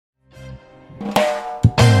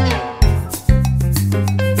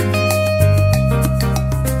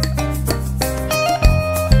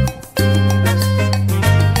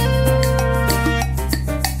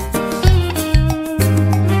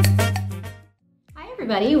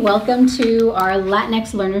Everybody, welcome to our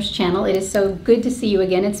LatinX Learners channel. It is so good to see you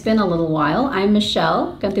again. It's been a little while. I'm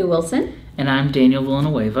Michelle Gunther-Wilson. And I'm Daniel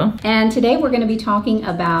Villanueva. And today we're going to be talking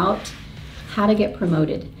about how to get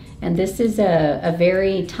promoted. And this is a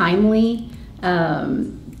very timely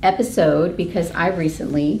episode because I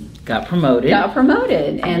recently got promoted.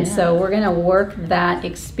 And so we're going to work that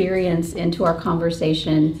experience into our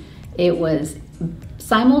conversation. It was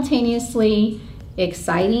simultaneously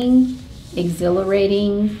exciting,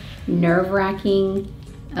 exhilarating, nerve-wracking,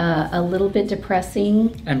 a little bit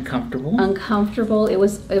depressing, uncomfortable. It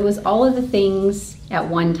was all of the things at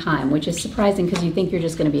one time, which is surprising because you think you're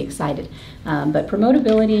just going to be excited. But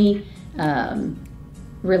promotability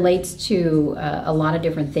relates to a lot of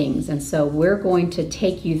different things, and so we're going to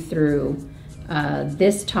take you through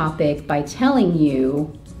this topic by telling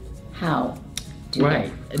you how to do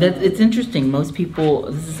it. It's interesting. Most people,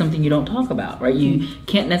 this is something you don't talk about, right? You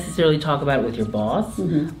can't necessarily talk about it with your boss.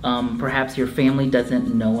 Perhaps your family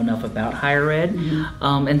doesn't know enough about higher ed.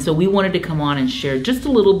 And so we wanted to come on and share just a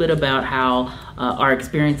little bit about how our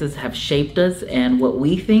experiences have shaped us and what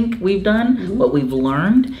we think we've done, what we've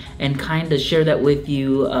learned, and kind of share that with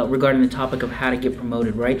you regarding the topic of how to get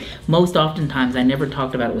promoted, right? Most oftentimes, I never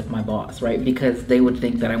talked about it with my boss, right? Because they would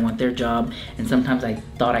think that I want their job, and sometimes I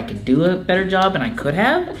thought I could do a better job, and I could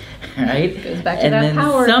have. Right? Goes back to that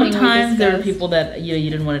power thing we discussed. Sometimes there are people that you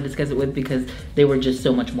didn't want to discuss it with because they were just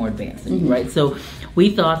so much more advanced than you, right? So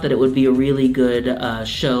we thought that it would be a really good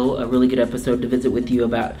show, a really good episode to visit with you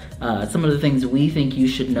about some of the things we think you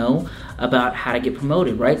should know about how to get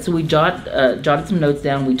promoted, right? So we jotted some notes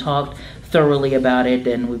down. We talked thoroughly about it,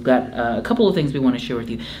 and we've got a couple of things we want to share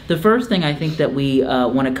with you. The first thing I think that we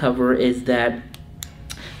want to cover is that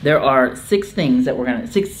there are six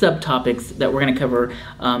subtopics that we're gonna cover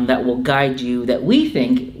that will guide you, that we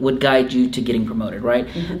think would guide you to getting promoted, right?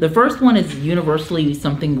 The first one is universally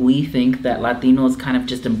something we think that Latinos kind of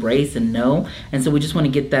just embrace and know, and so we just want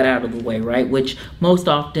to get that out of the way, right? Which most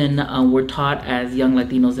often we're taught as young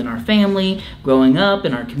Latinos in our family, growing up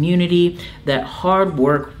in our community, that hard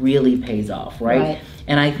work really pays off, right?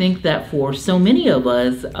 And I think that for so many of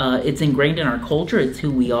us, it's ingrained in our culture. It's who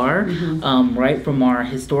we are, right? From our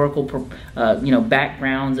historical,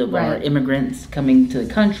 backgrounds of our immigrants coming to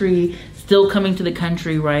the country, still coming to the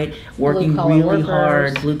country, right? Working really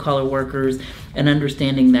hard, blue-collar workers, and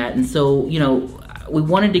understanding that. And so, we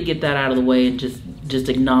wanted to get that out of the way and just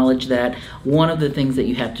acknowledge that one of the things that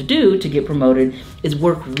you have to do to get promoted is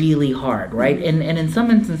work really hard, right? And in some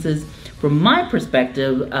instances, from my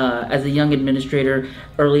perspective, as a young administrator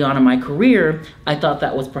early on in my career, I thought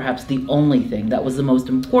that was perhaps the only thing. That was the most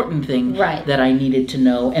important thing that I needed to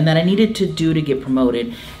know and that I needed to do to get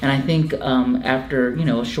promoted. And I think after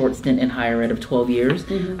a short stint in higher ed of 12 years,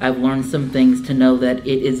 I've learned some things to know that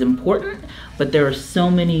it is important, but there are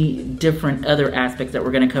so many different other aspects that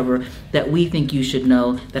we're going to cover that we think you should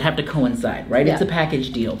know that have to coincide, right? It's a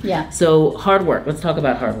package deal. So hard work. Let's talk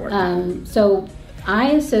about hard work. So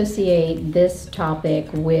I associate this topic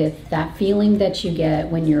with that feeling that you get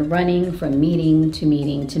when you're running from meeting to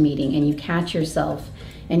meeting to meeting, and you catch yourself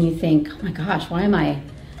and you think, oh my gosh, why my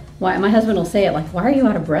husband will say it like, why are you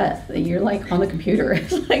out of breath? You're like on the computer.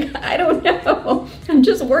 It's like, I don't know. I'm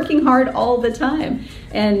just working hard all the time.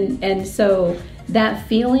 And so that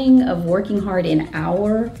feeling of working hard in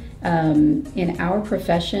our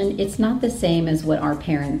profession, it's not the same as what our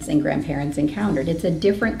parents and grandparents encountered. It's a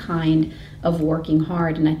different kind of working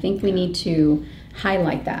hard, and I think we need to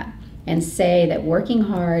highlight that and say that working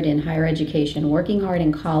hard in higher education, working hard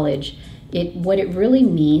in college, what it really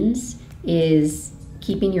means is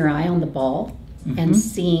keeping your eye on the ball and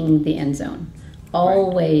seeing the end zone,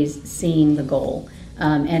 always seeing the goal,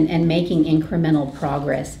 and making incremental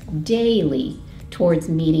progress daily towards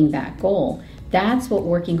meeting that goal. That's what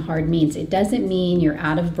working hard means. It doesn't mean you're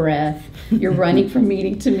out of breath, you're running from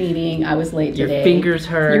meeting to meeting. I was late today. Your fingers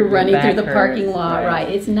hurt. You're running through the parking lot, right?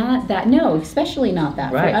 It's not that. No, especially not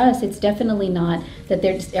that. For us, it's definitely not that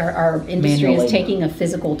our industry is taking a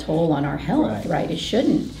physical toll on our health, right? It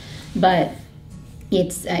shouldn't. But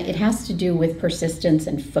it has to do with persistence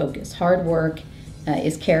and focus. Hard work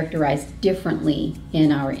is characterized differently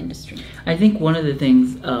in our industry. I think one of the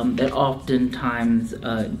things that oftentimes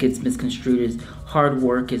gets misconstrued is hard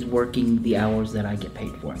work is working the hours that I get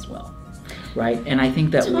paid for as well, right? And I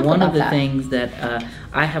think that one of the things that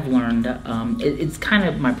I have learned, it's kind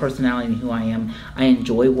of my personality and who I am. I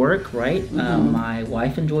enjoy work, right? My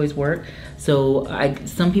wife enjoys work. So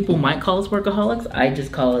some people might call us workaholics. I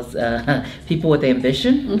just call us people with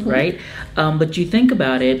ambition, right? But you think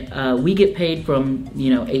about it, we get paid from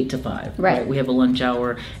 8 to 5, right? We have a lunch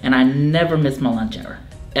hour, and I never miss my lunch hour,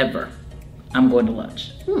 ever. I'm going to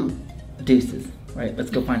lunch. Deuces, right? Let's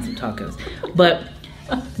go find some tacos. But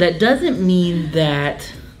that doesn't mean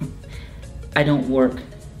that I don't work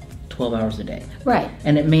 12 hours a day. Right.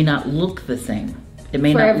 And it may not look the same. It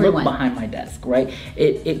may For not everyone. look behind my desk, right?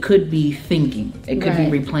 It could be thinking. It could be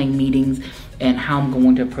replaying meetings and how I'm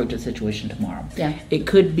going to approach a situation tomorrow. Yeah. It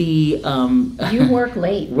could be you work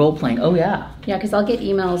late. role playing. Oh yeah. Yeah, because I'll get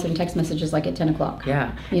emails and text messages like at 10 o'clock.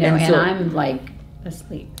 Yeah. You know, and so I'm like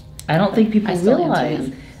asleep. I don't think people I still realize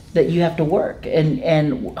answer them. that you have to work,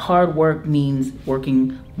 and hard work means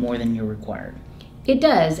working more than you're required. It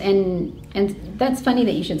does, and that's funny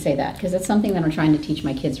that you should say that, because it's something that I'm trying to teach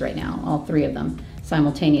my kids right now, all three of them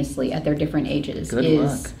simultaneously at their different ages. Good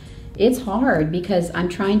luck. It's hard because I'm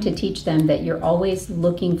trying to teach them that you're always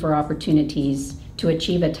looking for opportunities to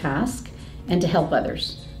achieve a task and to help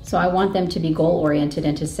others. So I want them to be goal oriented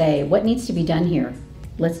and to say, what needs to be done here?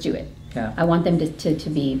 Let's do it. Yeah. I want them to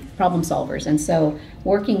be problem solvers. And so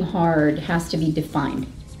working hard has to be defined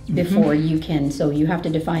before you can. So you have to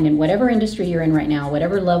define in whatever industry you're in right now,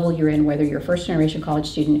 whatever level you're in, whether you're a first generation college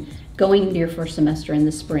student going into your first semester in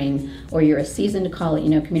the spring, or you're a seasoned college,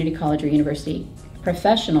 community college or university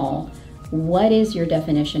professional, what is your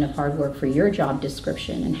definition of hard work for your job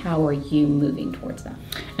description, and how are you moving towards that?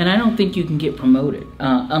 And I don't think you can get promoted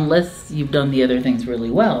unless you've done the other things really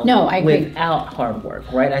well. No, I agree. Without hard work,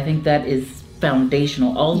 right? I think that is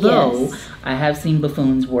foundational. Although Yes. I have seen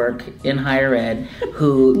buffoons work in higher ed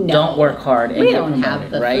who don't work hard and We get don't have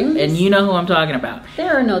promoted, right? buffoons. And you know who I'm talking about.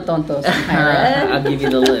 There are no tontos in higher ed. I'll give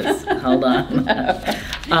you the list. Hold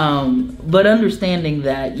on. But understanding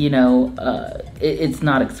that, it's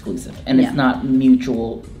not exclusive and it's not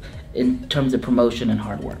mutual in terms of promotion and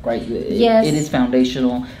hard work, right? Yes. It is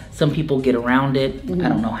foundational. Some people get around it. I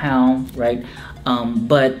don't know how, right?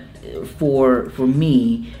 But for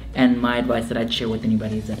me, and my advice that I'd share with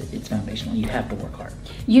anybody is that it's foundational. You have to work hard.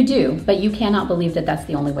 You do, but you cannot believe that that's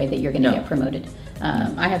the only way that you're going to No. get promoted.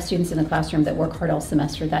 I have students in the classroom that work hard all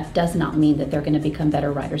semester. That does not mean that they're going to become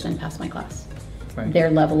better writers and pass my class. Right. Their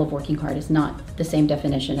level of working hard is not the same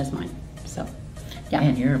definition as mine. So, yeah.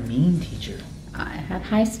 Man, you're a mean teacher. I have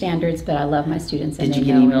high standards, but I love my students. And Did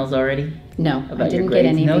you they get know emails already? No, About I didn't your get grades?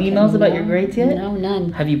 any. No because- emails about your grades yet? No,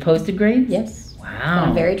 none. Have you posted grades? Yes. Wow.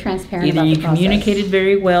 I'm very transparent Either about you the process. communicated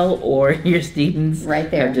very well or your students Right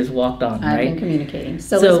there. have just walked on, I've right? been communicating.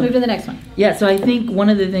 So So- let's move to the next one. Yeah, so I think one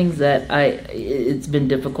of the things that it's been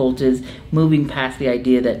difficult is moving past the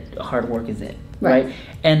idea that hard work is it, Right. right?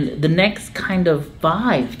 And the next kind of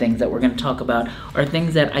 5 things that we're going to talk about are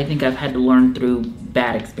things that I think I've had to learn through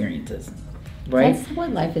bad experiences, right? That's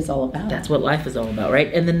what life is all about. That's what life is all about,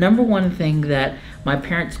 right? And the number one thing that my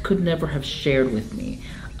parents could never have shared with me,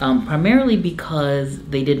 primarily because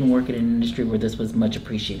they didn't work in an industry where this was much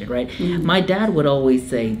appreciated, right? Mm-hmm. My dad would always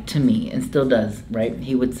say to me, and still does, right?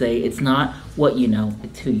 He would say, it's not what you know,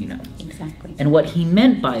 it's who you know. Exactly. And what he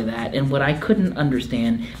meant by that, and what I couldn't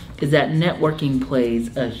understand, is that networking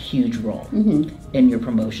plays a huge role in your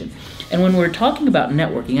promotion. And when we're talking about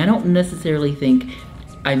networking, I don't necessarily think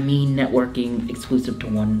I mean networking exclusive to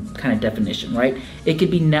one kind of definition, right? It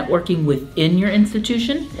could be networking within your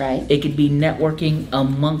institution. Right. It could be networking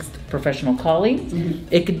amongst professional colleagues.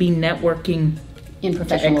 It could be networking In to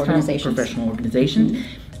professional external organizations. professional organizations.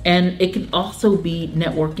 And it could also be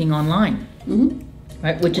networking online.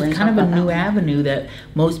 Right, which We're is gonna kind of talk a about new that one. avenue that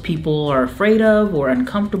most people are afraid of or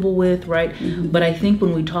uncomfortable with, right? But I think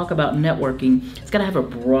when we talk about networking, it's got to have a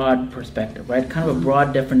broad perspective, right? Kind of a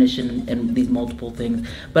broad definition in these multiple things.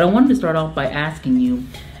 But I wanted to start off by asking you,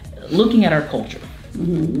 looking at our culture,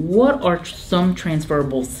 what are some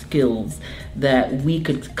transferable skills that we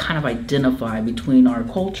could kind of identify between our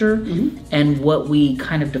culture and what we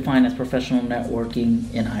kind of define as professional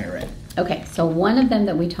networking in higher ed? Okay, so one of them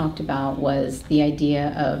that we talked about was the idea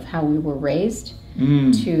of how we were raised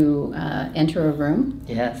to enter a room.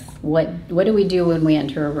 Yes, What do we do when we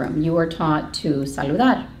enter a room? You are taught to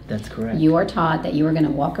saludar. that's correct. You are taught that you are going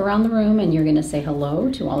to walk around the room and you're going to say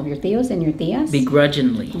hello to all of your tios and your tias.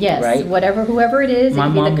 Begrudgingly, Yes, right? whoever it is. My it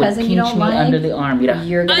could be mom the would cousin pinch you don't me like. under the arm.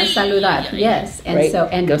 You're going to saludar. Yes, and Right. so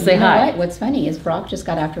and Go say you know hi. what? What's funny is Brock just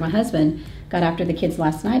got after my husband. Got after the kids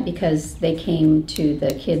last night because they came to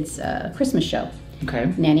the kids' Christmas show.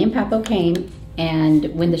 Okay. Nanny and Papo came,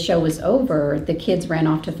 and when the show was over, the kids ran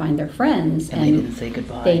off to find their friends, And they didn't say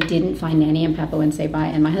goodbye. They didn't find Nanny and Papo and say bye.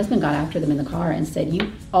 And my husband got after them in the car and said,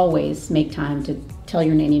 "You always make time to tell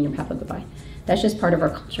your Nanny and your Papo goodbye. That's just part of our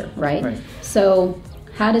culture, right?" Right. So,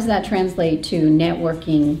 how does that translate to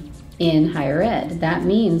networking in higher ed? That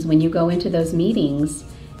means when you go into those meetings,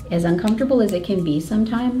 as uncomfortable as it can be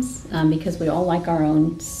sometimes, because we all like our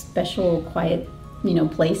own special, quiet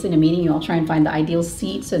place in a meeting. You all try and find the ideal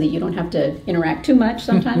seat so that you don't have to interact too much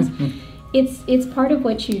sometimes. It's part of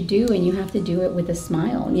what you do, and you have to do it with a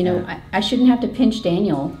smile. I shouldn't have to pinch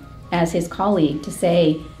Daniel as his colleague to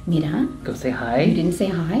say, Mira, go say hi. You didn't say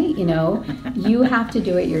hi. You have to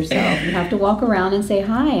do it yourself. You have to walk around and say,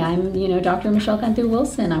 hi, I'm, Dr. Michelle Cantu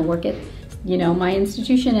Wilson. I work at, my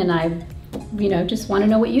institution, and I just want to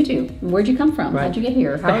know what you do. Where'd you come from? Right. How'd you get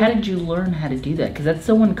here? How did you learn how to do that? Because that's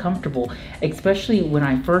so uncomfortable, especially when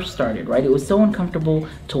I first started, right? It was so uncomfortable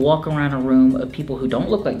to walk around a room of people who don't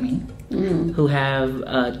look like me, who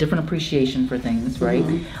have different appreciation for things, right?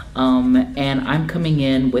 And I'm coming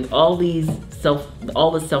in with all the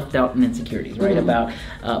self-doubt and insecurities, right? About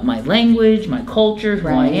my language, my culture, who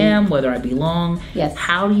I am, whether I belong. Yes.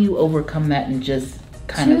 How do you overcome that and just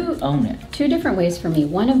kind of own it? Two different ways for me.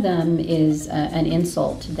 One of them is an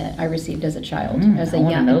insult that I received as a child. As a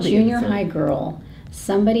young junior high girl,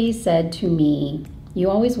 somebody said to me, you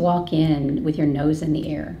always walk in with your nose in the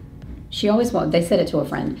air. They said it to a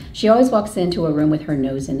friend. She always walks into a room with her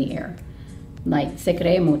nose in the air. Like, se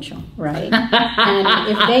cree mucho, right? And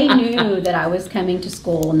if they knew that I was coming to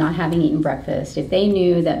school not having eaten breakfast, if they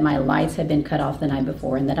knew that my lights had been cut off the night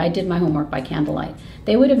before and that I did my homework by candlelight,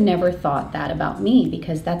 they would have never thought that about me,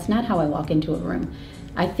 because that's not how I walk into a room.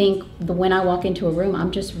 I think when I walk into a room,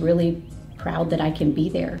 I'm just really proud that I can be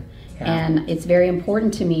there. Yeah. And it's very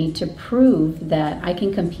important to me to prove that I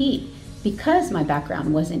can compete, because my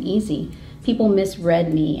background wasn't easy. People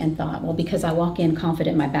misread me and thought, well, because I walk in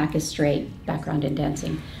confident, my back is straight, background in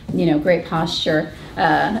dancing, great posture,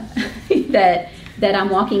 that I'm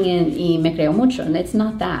walking in y me creo mucho. And it's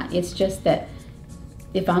not that. It's just that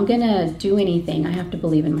if I'm going to do anything, I have to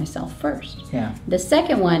believe in myself first. Yeah. The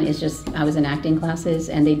second one is just, I was in acting classes,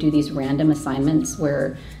 and they do these random assignments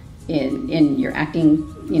where in your acting,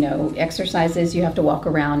 exercises, you have to walk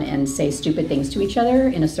around and say stupid things to each other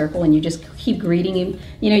in a circle, and you just keep greeting him.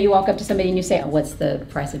 You walk up to somebody and you say, what's the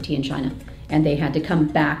price of tea in China? And they had to come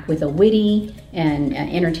back with a witty and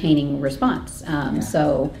entertaining response.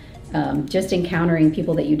 So just encountering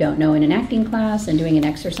people that you don't know in an acting class and doing an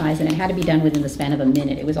exercise, and it had to be done within the span of a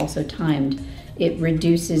minute. It was also timed. It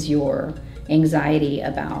reduces your anxiety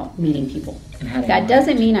about meeting people. That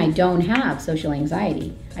doesn't mean I don't have social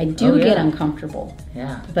anxiety. I do get uncomfortable.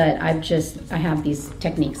 Yeah. But I have these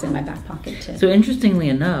techniques in my back pocket too. So interestingly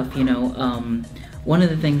enough, one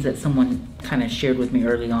of the things that someone kind of shared with me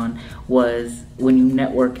early on was, when you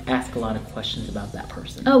network, ask a lot of questions about that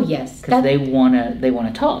person. Oh yes, because they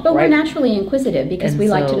wanna talk. But right? we're naturally inquisitive, because we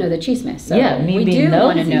like to know the chisme. So me being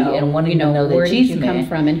nosy and wanting to know the where chisme. Did you come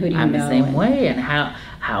from, and who do you know? I'm the same way, and how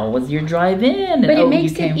was your drive in? But and it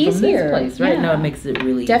makes you came it easier. From this place, right? Yeah. No, it makes it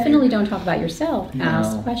really definitely easier. Don't talk about yourself. No.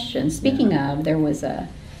 Ask questions. Speaking of, there was a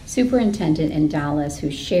superintendent in Dallas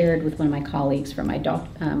who shared with one of my colleagues for my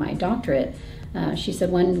doctorate. She said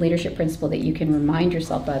one leadership principle that you can remind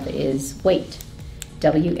yourself of is WAIT,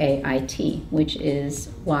 W-A-I-T, which is,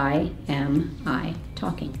 why am I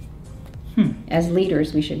talking? As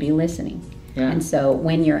leaders, we should be listening. Yeah. And so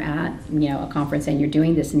when you're at a conference and you're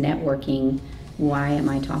doing this networking, why am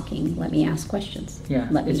I talking? Let me ask questions. Yeah,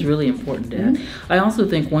 it's really important to have. I also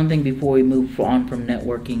think one thing before we move on from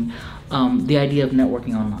networking, the idea of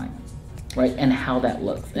networking online. Right, and how that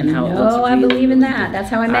looks, and how it looks. I believe in that. That's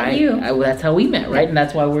how I met you. That's how we met, right? And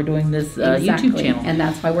that's why we're doing this YouTube channel. And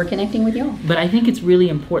that's why we're connecting with y'all. But I think it's really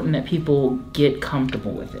important that people get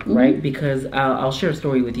comfortable with it, right? Because I'll share a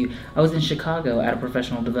story with you. I was in Chicago at a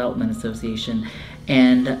professional development association,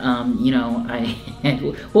 and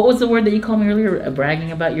what was the word that you called me earlier?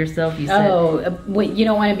 Bragging about yourself. You said, you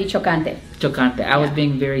don't want to be chocante. Chocante. I was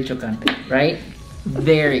being very chocante, right?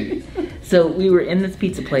 Very. So we were in this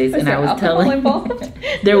pizza place, and I was telling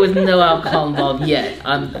there was no alcohol involved yet.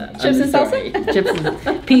 Chips and salsa? Chips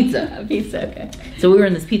and pizza. Pizza, okay. So we were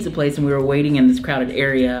in this pizza place, and we were waiting in this crowded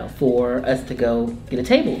area for us to go get a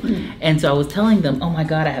table. And so I was telling them, oh my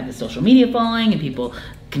God, I have this social media following, and people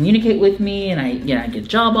communicate with me, and I get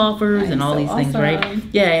job offers and all these things, right?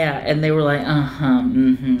 Yeah. And they were like,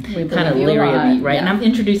 kind of leery of me, right? And I'm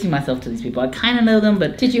introducing myself to these people. I kind of know them,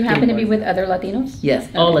 but did you happen to be with other Latinos? Yes,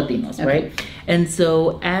 all Latinos, right? And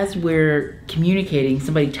so as we're communicating,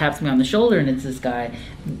 somebody taps me on the shoulder, and it's this guy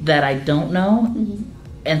that I don't know.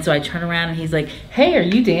 And so I turn around, and he's like, hey, are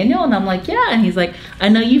you Daniel? And I'm like, yeah. And he's like, I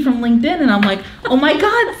know you from LinkedIn. And I'm like, oh my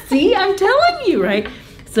God, see, I'm telling you, right?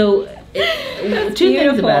 So two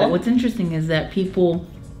things about it. What's interesting is that people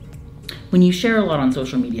when you share a lot on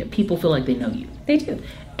social media, people feel like they know you. They do.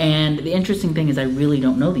 And the interesting thing is I really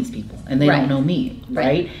don't know these people, and they don't know me,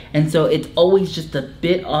 right? And so it's always just a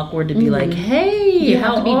bit awkward to be like, hey, you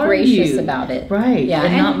how have to be are gracious you? about it. Right. Yeah.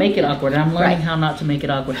 And not make it awkward. And I'm learning how not to make it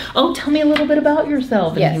awkward. Oh, tell me a little bit about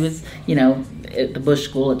yourself. And he was, you know, at the Bush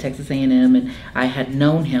School at Texas A&M, and I had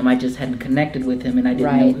known him. I just hadn't connected with him, and I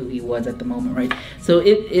didn't know who he was at the moment, right? So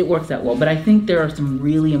it works out well. But I think there are some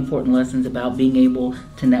really important lessons about being able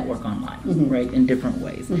to network online, right, in different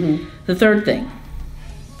ways. The third thing,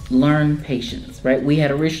 learn patience, right? We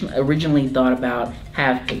had originally thought about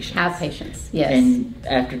have patience. Have patience, yes. And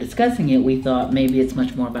after discussing it, we thought maybe it's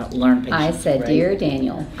much more about learn patience. I said, dear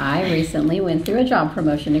Daniel, I recently went through a job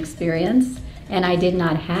promotion experience, and I did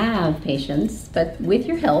not have patience, but with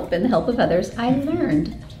your help and the help of others, I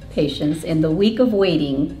learned patience in the week of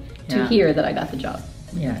waiting to hear that I got the job.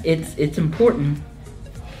 Yeah, it's important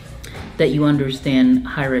that you understand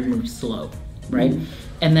higher ed moves slow, right?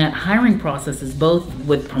 And that hiring process is both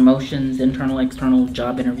with promotions, internal, external,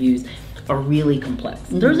 job interviews, are really complex.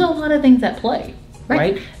 There's a lot of things at play,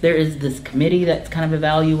 right? There is this committee that's kind of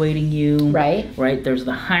evaluating you. Right? There's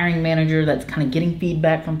the hiring manager that's kind of getting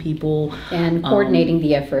feedback from people. And coordinating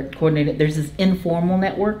the effort. There's this informal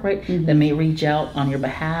network, right? That may reach out on your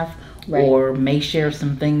behalf. Or may share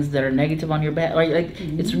some things that are negative on your behalf. Like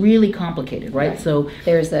it's really complicated, right? So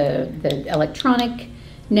there's the electronic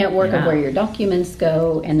network of where your documents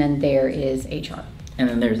go, and then there is HR. And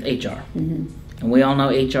then there's HR. And we all know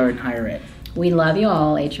HR in higher ed. We love you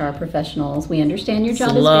all, HR professionals. We understand your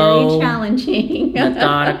job is very challenging.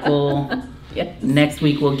 Methodical. Yes. Next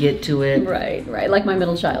week we'll get to it. Right. Like my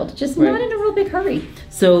middle child. Just not in a real big hurry.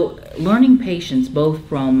 So learning patience both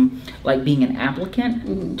from like being an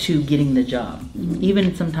applicant to getting the job.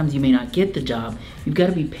 Even sometimes you may not get the job, you've got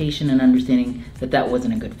to be patient and understanding that that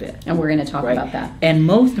wasn't a good fit. And we're going to talk about that. And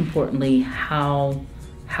most importantly, how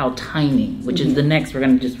timing, which is the next, we're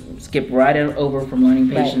going to just skip right over from learning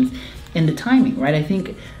patience into timing, right? I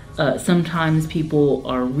think sometimes people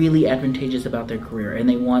are really advantageous about their career and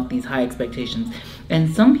they want these high expectations.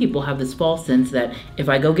 And some people have this false sense that if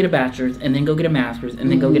I go get a bachelor's and then go get a master's and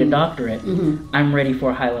then go get a doctorate, I'm ready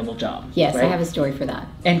for a high level job. Yes, I have a story for that.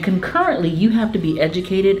 And concurrently, you have to be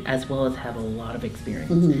educated as well as have a lot of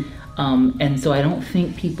experience. And so I don't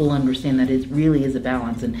think people understand that it really is a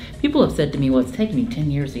balance. And people have said to me, well, it's taken me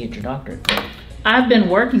 10 years to get your doctorate. I've been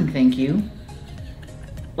working, thank you.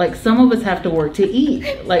 Like some of us have to work to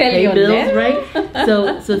eat, like pay bills, right?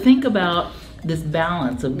 So think about this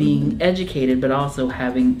balance of being educated, but also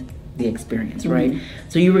having the experience, right?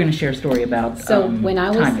 So you were going to share a story about when I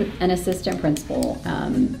was timing. an assistant principal,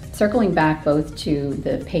 circling back both to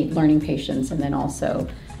the learning patience and then also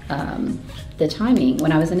the timing.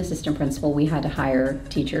 When I was an assistant principal, we had to hire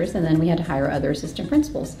teachers and then we had to hire other assistant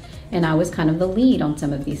principals. And I was kind of the lead on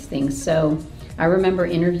some of these things. So I remember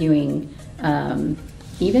interviewing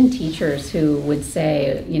even teachers who would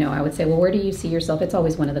say, I would say, well, where do you see yourself? It's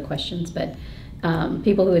always one of the questions, but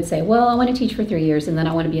people who would say, well, I want to teach for 3 years and then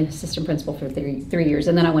I want to be an assistant principal for 3 years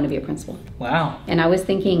and then I want to be a principal. Wow. And I was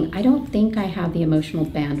thinking, I don't think I have the emotional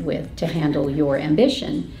bandwidth to handle your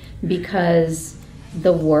ambition, because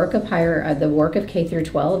the work of K through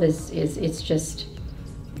 12 it's just,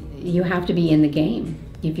 you have to be in the game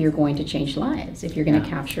if you're going to change lives, if you're going to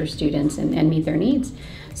capture students and meet their needs.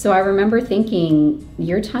 So I remember thinking,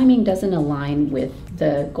 your timing doesn't align with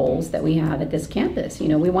the goals that we have at this campus.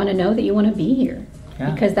 We want to know that you want to be here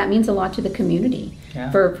because that means a lot to the community.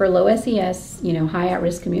 For low SES, high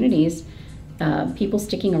at-risk communities, people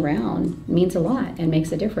sticking around means a lot and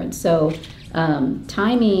makes a difference. So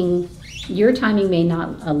your timing may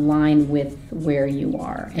not align with where you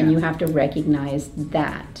are, and you have to recognize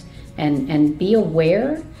that and be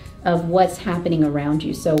aware of what's happening around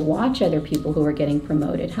you. So watch other people who are getting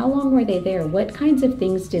promoted. How long were they there? What kinds of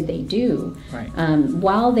things did they do?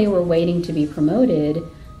 While they were waiting to be promoted,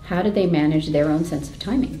 how did they manage their own sense of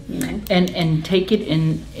timing? And take it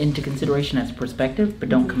into consideration as perspective, but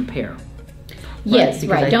don't compare. Yes,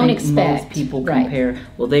 because I don't think expect. Most people compare,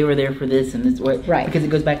 well, they were there for this and this, because it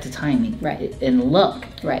goes back to timing. And luck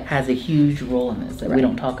has a huge role in this that we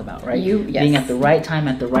don't talk about, right? Being at the right time,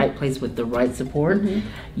 at the right place with the right support,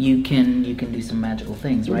 you can do some magical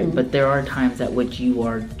things, right? But there are times at which you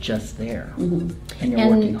are just there and you're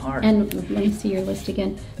working hard. And let me see your list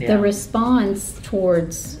again. The response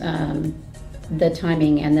towards the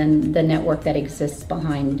timing and then the network that exists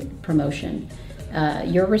behind promotion.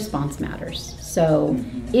 Your response matters. So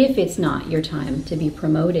if it's not your time to be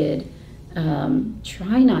promoted,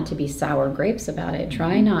 try not to be sour grapes about it.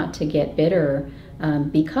 Try not to get bitter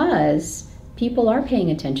because people are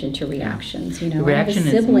paying attention to reactions. You know, reaction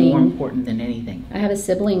is more important than anything. I have a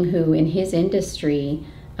sibling who, in his industry,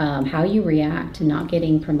 how you react to not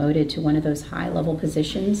getting promoted to one of those high-level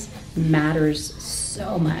positions matters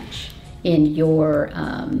so much in your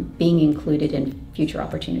being included in future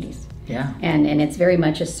opportunities. Yeah. And it's very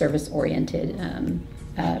much a service-oriented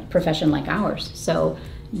profession like ours. So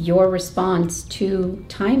your response to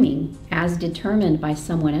timing, as determined by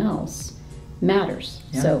someone else, matters.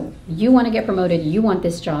 Yeah. So you want to get promoted, you want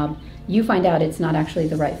this job, you find out it's not actually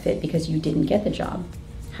the right fit because you didn't get the job.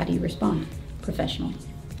 How do you respond? Professional.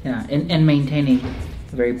 Yeah, and maintaining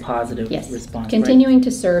a very positive response. Continuing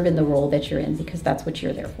to serve in the role that you're in, because that's what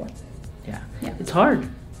you're there for. Yeah. It's hard.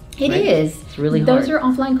 It is. It's really hard. Those are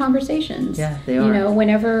offline conversations. Yeah, they are. You know,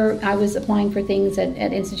 whenever I was applying for things at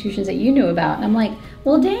institutions that you knew about, and I'm like,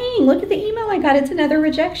 well, dang, look at the email I got. It's another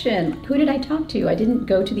rejection. Who did I talk to? I didn't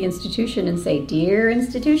go to the institution and say, dear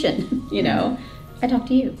institution, you know. I talked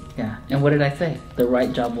to you. Yeah. And what did I say? The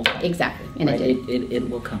right job will come. Exactly. And right? it did. It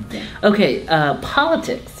will come. Yeah. Okay.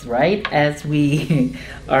 Politics, right? As we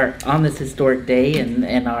are on this historic day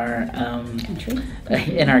in our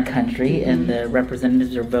country, and the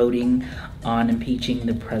representatives are voting on impeaching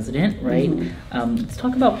the president, right? Let's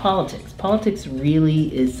talk about politics. Politics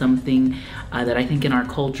really is something that I think in our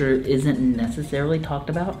culture isn't necessarily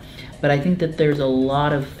talked about, but I think that there's a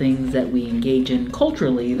lot of things that we engage in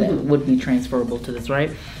culturally that would be transferable to this,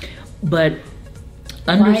 right? But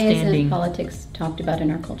understanding... Why isn't politics talked about in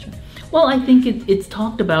our culture? Well, I think it's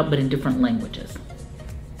talked about, but in different languages,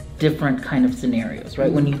 different kind of scenarios,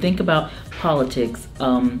 right? When you think about politics,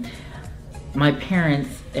 my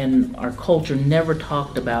parents and our culture never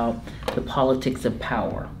talked about the politics of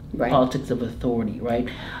power, politics of authority, right?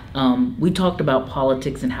 We talked about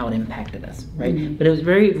politics and how it impacted us, right? But it was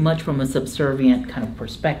very much from a subservient kind of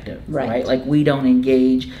perspective, right? Like, we don't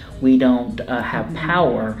engage, we don't have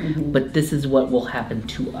power, but this is what will happen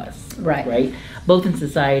to us, right? Both in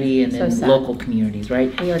society and in local communities,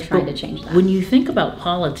 right? We are trying to change that. When you think about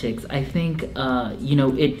politics, I think,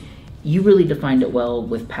 you really defined it well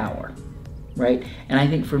with power. Right? And I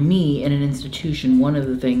think for me, in an institution, one of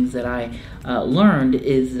the things that I learned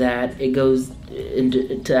is that it goes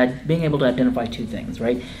into being able to identify two things,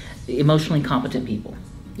 right? Emotionally competent people.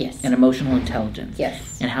 Yes. And emotional intelligence.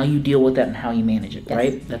 Yes. And how you deal with that and how you manage it,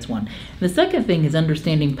 right? That's one. The second thing is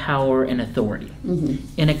understanding power and authority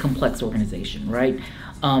in a complex organization, right?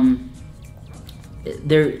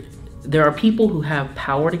 There are people who have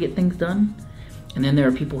power to get things done, and then there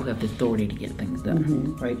are people who have the authority to get things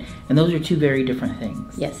done, right? And those are two very different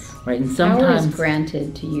things. Yes. Right? And sometimes... Power is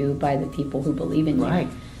granted to you by the people who believe in you.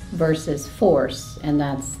 Versus force, and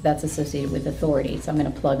that's associated with authority. So I'm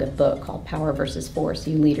going to plug a book called Power versus Force.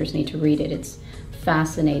 You leaders need to read it. It's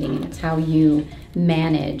fascinating, and it's how you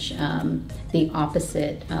manage the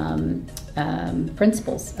opposite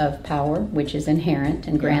principles of power, which is inherent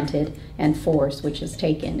and granted, and force, which is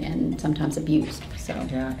taken and sometimes abused. So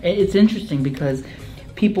yeah, it's interesting because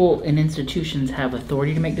people in institutions have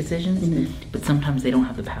authority to make decisions, but sometimes they don't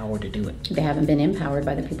have the power to do it. They haven't been empowered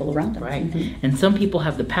by the people around them. Right. And some people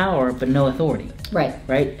have the power but no authority. Right.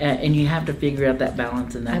 And you have to figure out that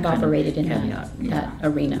balance and that I've operated in that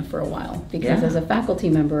arena for a while because as a faculty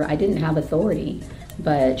member, I didn't have authority.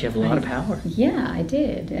 But you have a lot of power. Yeah, I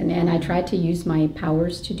did. And I tried to use my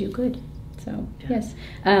powers to do good. So, yes.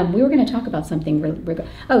 We were going to talk about something.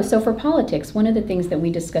 So for politics, one of the things that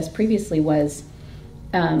we discussed previously was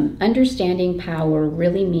understanding power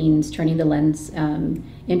really means turning the lens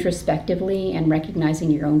introspectively and recognizing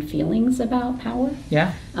your own feelings about power.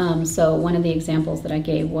 Yeah. So one of the examples that I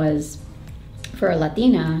gave was for a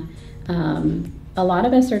Latina, a lot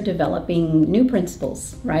of us are developing new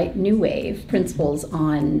principles, right? New wave principles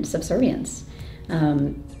on subservience.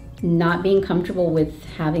 Not being comfortable with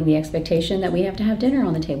having the expectation that we have to have dinner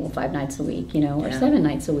on the table 5 nights a week, or 7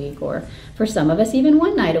 nights a week, or for some of us even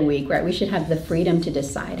 1 night a week, right? We should have the freedom to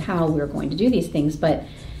decide how we're going to do these things. But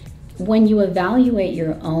when you evaluate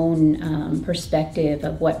your own perspective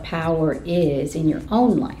of what power is in your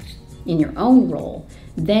own life, in your own role,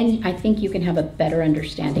 then I think you can have a better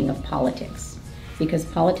understanding of politics. Because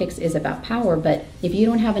politics is about power, but if you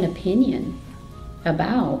don't have an opinion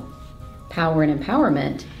about power and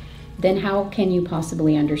empowerment, then how can you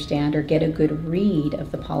possibly understand or get a good read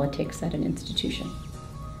of the politics at an institution?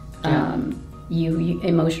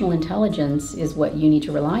 Emotional intelligence is what you need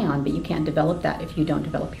to rely on, but you can't develop that if you don't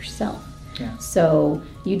develop yourself. Yeah. So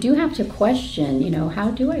you do have to question,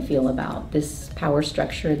 how do I feel about this power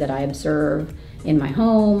structure that I observe in my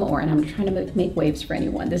home, and I'm trying to make waves for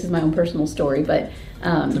anyone. This is my own personal story, but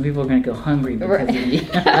some people are going to go hungry because of me.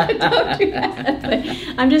 Don't do that.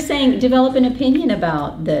 But I'm just saying, develop an opinion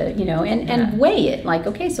about and weigh it. Like,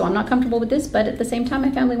 okay, so I'm not comfortable with this, but at the same time, my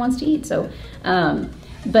family wants to eat. So,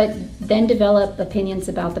 but then develop opinions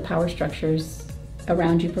about the power structures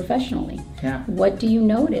around you professionally. Yeah. What do you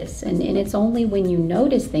notice? And it's only when you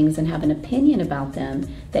notice things and have an opinion about them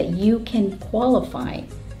that you can qualify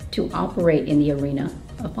to operate in the arena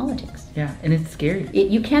of politics. Yeah, and it's scary.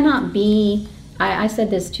 You cannot be, I said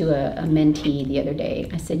this to a mentee the other day.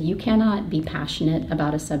 I said, you cannot be passionate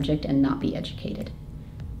about a subject and not be educated.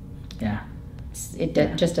 Yeah. It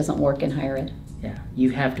just doesn't work in higher ed. Yeah, you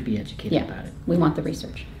have to be educated about it. We want the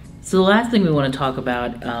research. So the last thing we want to talk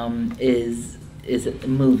about is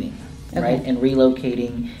moving. Okay. Right, and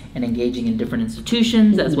relocating and engaging in different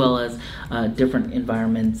institutions as well as different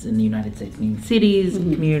environments in the United States, meaning cities,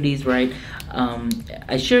 communities, right?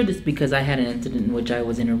 I share this because I had an incident in which I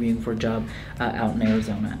was interviewing for a job out in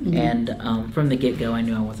Arizona, and from the get-go I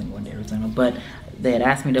knew I wasn't going to Arizona, but they had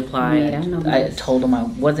asked me to apply. I told them I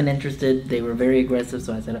wasn't interested. They were very aggressive,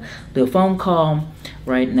 so I said, I'll do a phone call,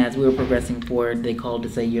 right? And as we were progressing forward, they called to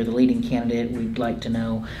say, you're the leading candidate. We'd like to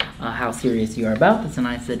know how serious you are about this. And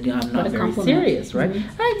I said, I'm not very serious, right?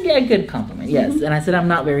 Yeah, good compliment, yes. And I said, I'm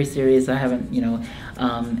not very serious. I haven't,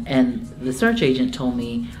 and the search agent told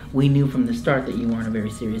me, we knew from the start that you weren't a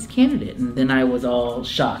very serious candidate. And then I was all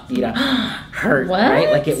shocked, hurt,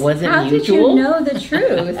 right? Like it wasn't How usual. How did you know the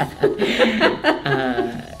truth?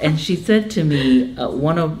 And she said to me,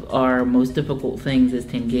 one of our most difficult things is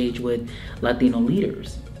to engage with Latino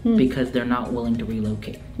leaders because they're not willing to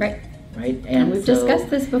relocate. Right. Right. And we've discussed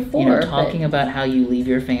this before. Talking about how you leave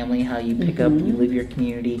your family, how you pick up, you leave your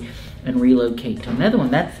community and relocate to another one.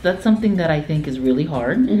 That's something that I think is really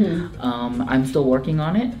hard. I'm still working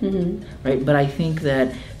on it. Right. But I think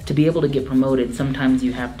that to be able to get promoted, sometimes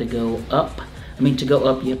you have to go up. To go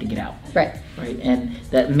up, you have to get out. Right. Right. And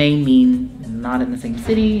that may mean not in the same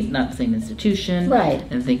city, not the same institution. Right.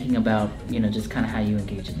 And thinking about, just kind of how you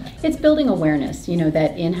engage in that. It's building awareness,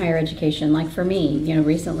 that in higher education, like for me,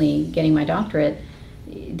 recently getting my doctorate,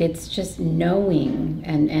 it's just knowing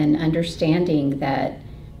and understanding that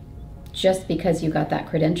just because you got that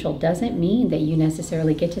credential doesn't mean that you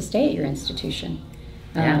necessarily get to stay at your institution.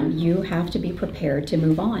 You have to be prepared to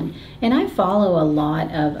move on. And I follow a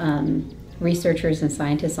lot of researchers and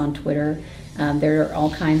scientists on Twitter. There are all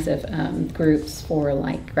kinds of groups for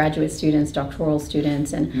like graduate students, doctoral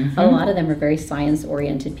students, and a lot of them are very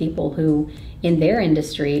science-oriented people who, in their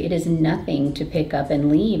industry, it is nothing to pick up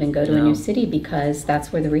and leave and go to a new city because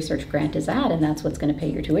that's where the research grant is at and that's what's going to pay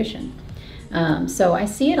your tuition. So I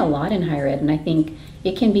see it a lot in higher ed, and I think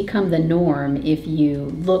it can become the norm if you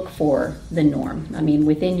look for the norm.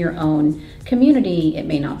 Within your own community, it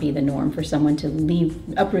may not be the norm for someone to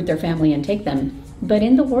uproot their family and take them. But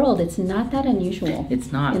in the world, it's not that unusual.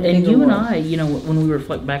 It's not. And you and I, when we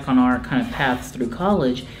reflect back on our kind of paths through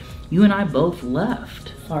college, you and I both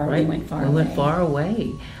left. Right? We went far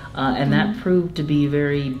away. And that proved to be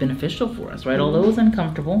very beneficial for us, right? Although it was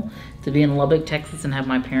uncomfortable to be in Lubbock, Texas, and have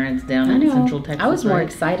my parents down in Central Texas. I was more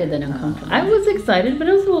excited than uncomfortable. I was excited, but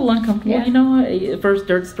it was a little uncomfortable. Yeah. First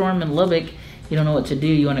dirt storm in Lubbock, you don't know what to do.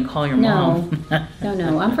 You want to call your mom.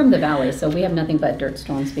 No. I'm from the valley, so we have nothing but dirt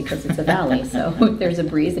storms because it's a valley. So there's a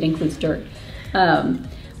breeze that includes dirt.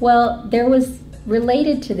 Well, there was,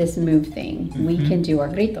 related to this move thing, we can do our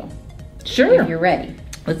grito. Sure. If you're ready.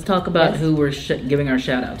 Let's talk about who we're giving our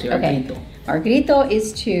shout out to. Our grito. Our grito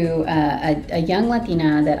is to a young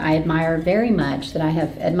Latina that I admire very much, that I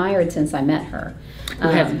have admired since I met her. Who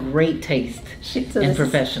has great taste and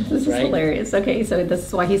professionals, this right? This is hilarious. Okay, so this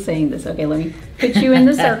is why he's saying this. Okay, let me put you in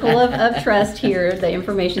the circle of trust here, the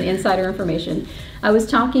information, insider information. I was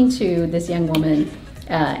talking to this young woman,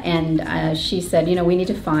 and she said, we need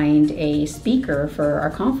to find a speaker for our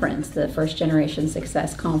conference, the First Generation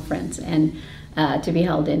Success Conference, and to be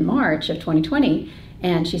held in March of 2020.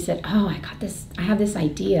 And she said, I have this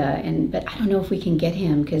idea, but I don't know if we can get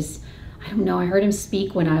him because I don't know. I heard him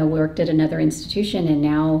speak when I worked at another institution, and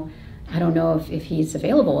now I don't know if he's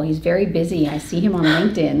available. He's very busy. I see him on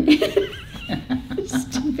LinkedIn.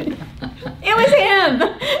 Stupid. It was him.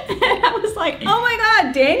 And I was like, oh my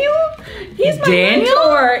God, Daniel? He's my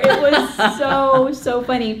mentor. It was so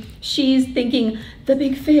funny. She's thinking, the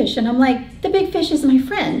big fish. And I'm like, the big fish is my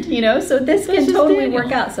friend, so this can totally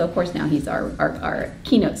work out. So of course now he's our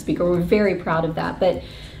keynote speaker. We're very proud of that. But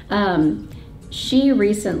she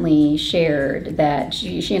recently shared that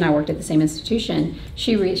she and I worked at the same institution.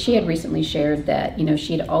 She had recently shared that, you know,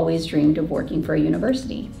 she had always dreamed of working for a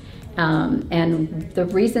university. And the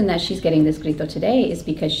reason that she's getting this grito today is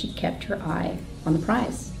because she kept her eye on the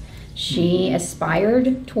prize. She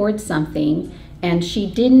aspired towards something, and she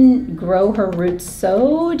didn't grow her roots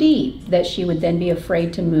so deep that she would then be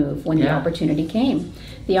afraid to move when the opportunity came.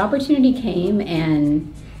 The opportunity came,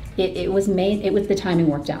 and it was the timing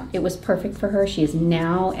worked out. It was perfect for her. She is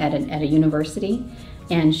now at a university,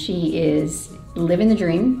 and she is living the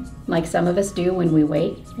dream like some of us do when we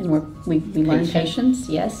wait and we learn patience,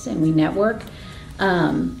 yes, and we network.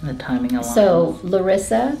 The timing aligns. So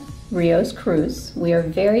Larissa Rios Cruz, we are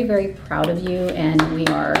very, very proud of you, and we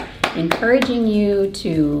are encouraging you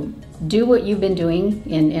to do what you've been doing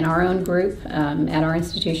in our own group at our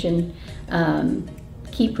institution.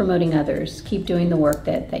 Keep promoting others, keep doing the work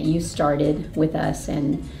that you started with us,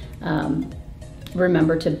 and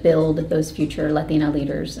remember to build those future Latina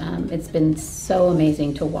leaders. It's been so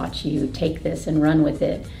amazing to watch you take this and run with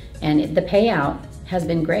it, and the payout has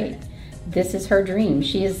been great. This is her dream.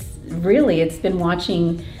 She is really, it's been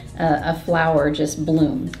watching a flower just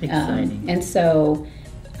bloom. Exciting. And so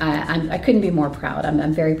I couldn't be more proud.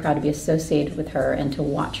 I'm very proud to be associated with her and to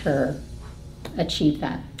watch her achieve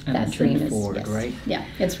that. And that dream is forward, right? Yeah,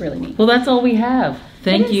 it's really neat. Well, that's all we have.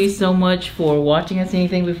 Thank you so much for watching us.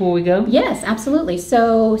 Anything before we go? Yes, absolutely.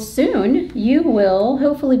 So soon you will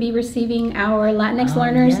hopefully be receiving our Latinx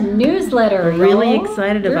Learners newsletter. We're really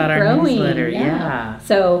excited about our newsletter. Yeah.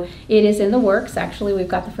 So it is in the works. Actually, we've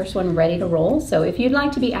got the first one ready to roll. So if you'd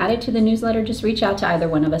like to be added to the newsletter, just reach out to either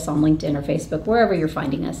one of us on LinkedIn or Facebook, wherever you're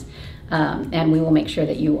finding us. And we will make sure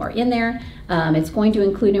that you are in there. It's going to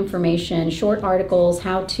include information, short articles,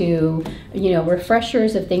 how to,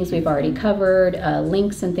 refreshers of things we've already covered,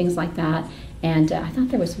 links and things like that. And I thought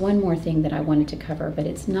there was one more thing that I wanted to cover, but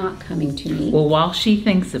it's not coming to me. Well, while she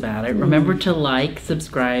thinks about it, remember to like,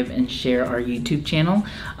 subscribe, and share our YouTube channel.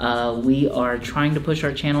 We are trying to push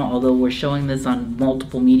our channel, although we're showing this on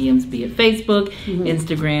multiple mediums, be it Facebook,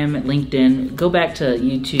 Instagram, LinkedIn. Go back to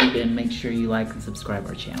YouTube and make sure you like and subscribe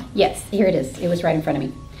our channel. Yes, here it is. It was right in front of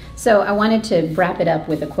me. So I wanted to wrap it up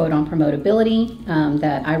with a quote on promotability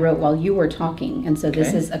that I wrote while you were talking. And so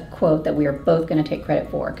this is a quote that we are both going to take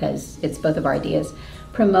credit for because it's both of our ideas.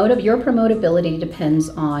 Your promotability depends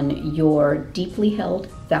on your deeply held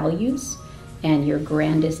values and your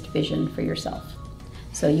grandest vision for yourself.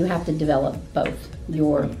 So you have to develop both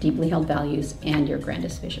your deeply held values and your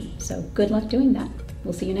grandest vision. So good luck doing that.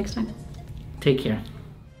 We'll see you next time. Take care.